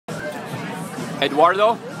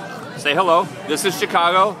Eduardo, say hello. This is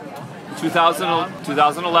Chicago,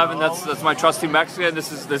 2011. That's my trusty Mexican.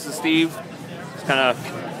 This is Steve. He's kind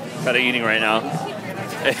of eating right now.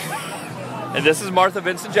 And this is Martha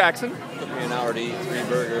Vincent Jackson. Took me an hour to eat 3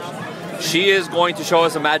 burgers. She is going to show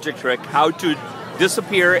us a magic trick, how to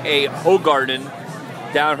disappear a Hogarden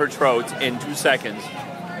down her throat in 2 seconds.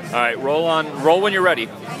 All right, roll when you're ready.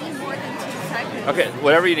 I need more than 2 seconds. Okay,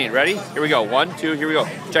 whatever you need. Ready? Here we go. 1, 2, here we go.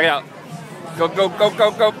 Check it out. Go, go, go,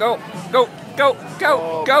 go, go, go, go, go,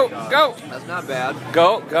 go, go, go. That's not bad.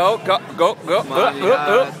 Go, go, go, go, go. Come on,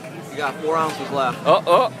 you got 4 ounces left. 3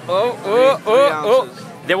 ounces.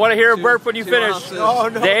 They want to hear a burp when you finish. Oh,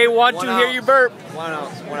 no. They want to hear you burp. 1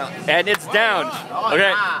 ounce. 1 ounce. And it's down.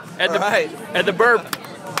 Okay. And the burp.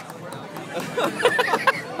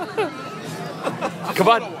 Come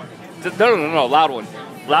on. No. Loud one.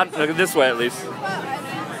 Loud. Look this way at least.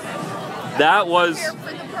 That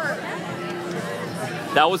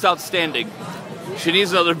was outstanding. She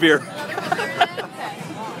needs another beer.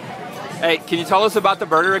 Hey, can you tell us about the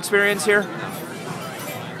burger experience here?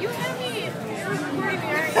 You tell me you're recording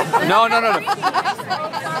me, right? No.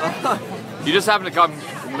 You just happen to come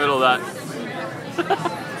in the middle of that.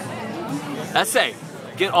 Essay,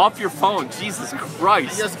 get off your phone. Jesus I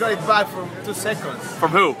Christ. just got it back from 2 seconds.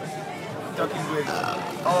 From who? Talking with.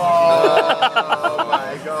 Oh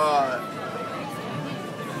my god.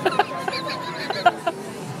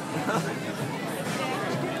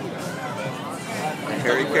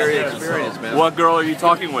 Carry experience, man. What girl are you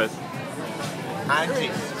talking with? Angie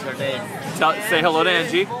is her name. Say hello to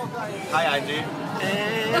Angie. Hi, Angie.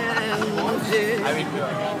 I mean,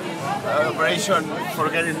 operation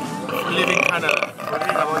leaving Canada.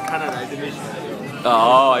 Forgetting about Canada is the mission.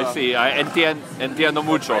 Oh, I see. I entiendo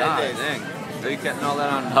mucho. Ah, dang. Are you getting all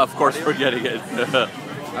that on? Of course, audio? we're getting it.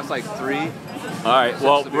 That's like 3. All right.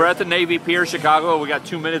 Well, we're at the Navy Pier, Chicago. We got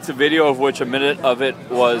 2 minutes of video, of which a minute of it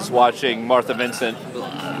was watching Martha Vincent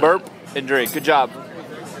burp and drink. Good job.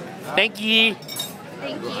 Thank you.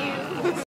 Thank you.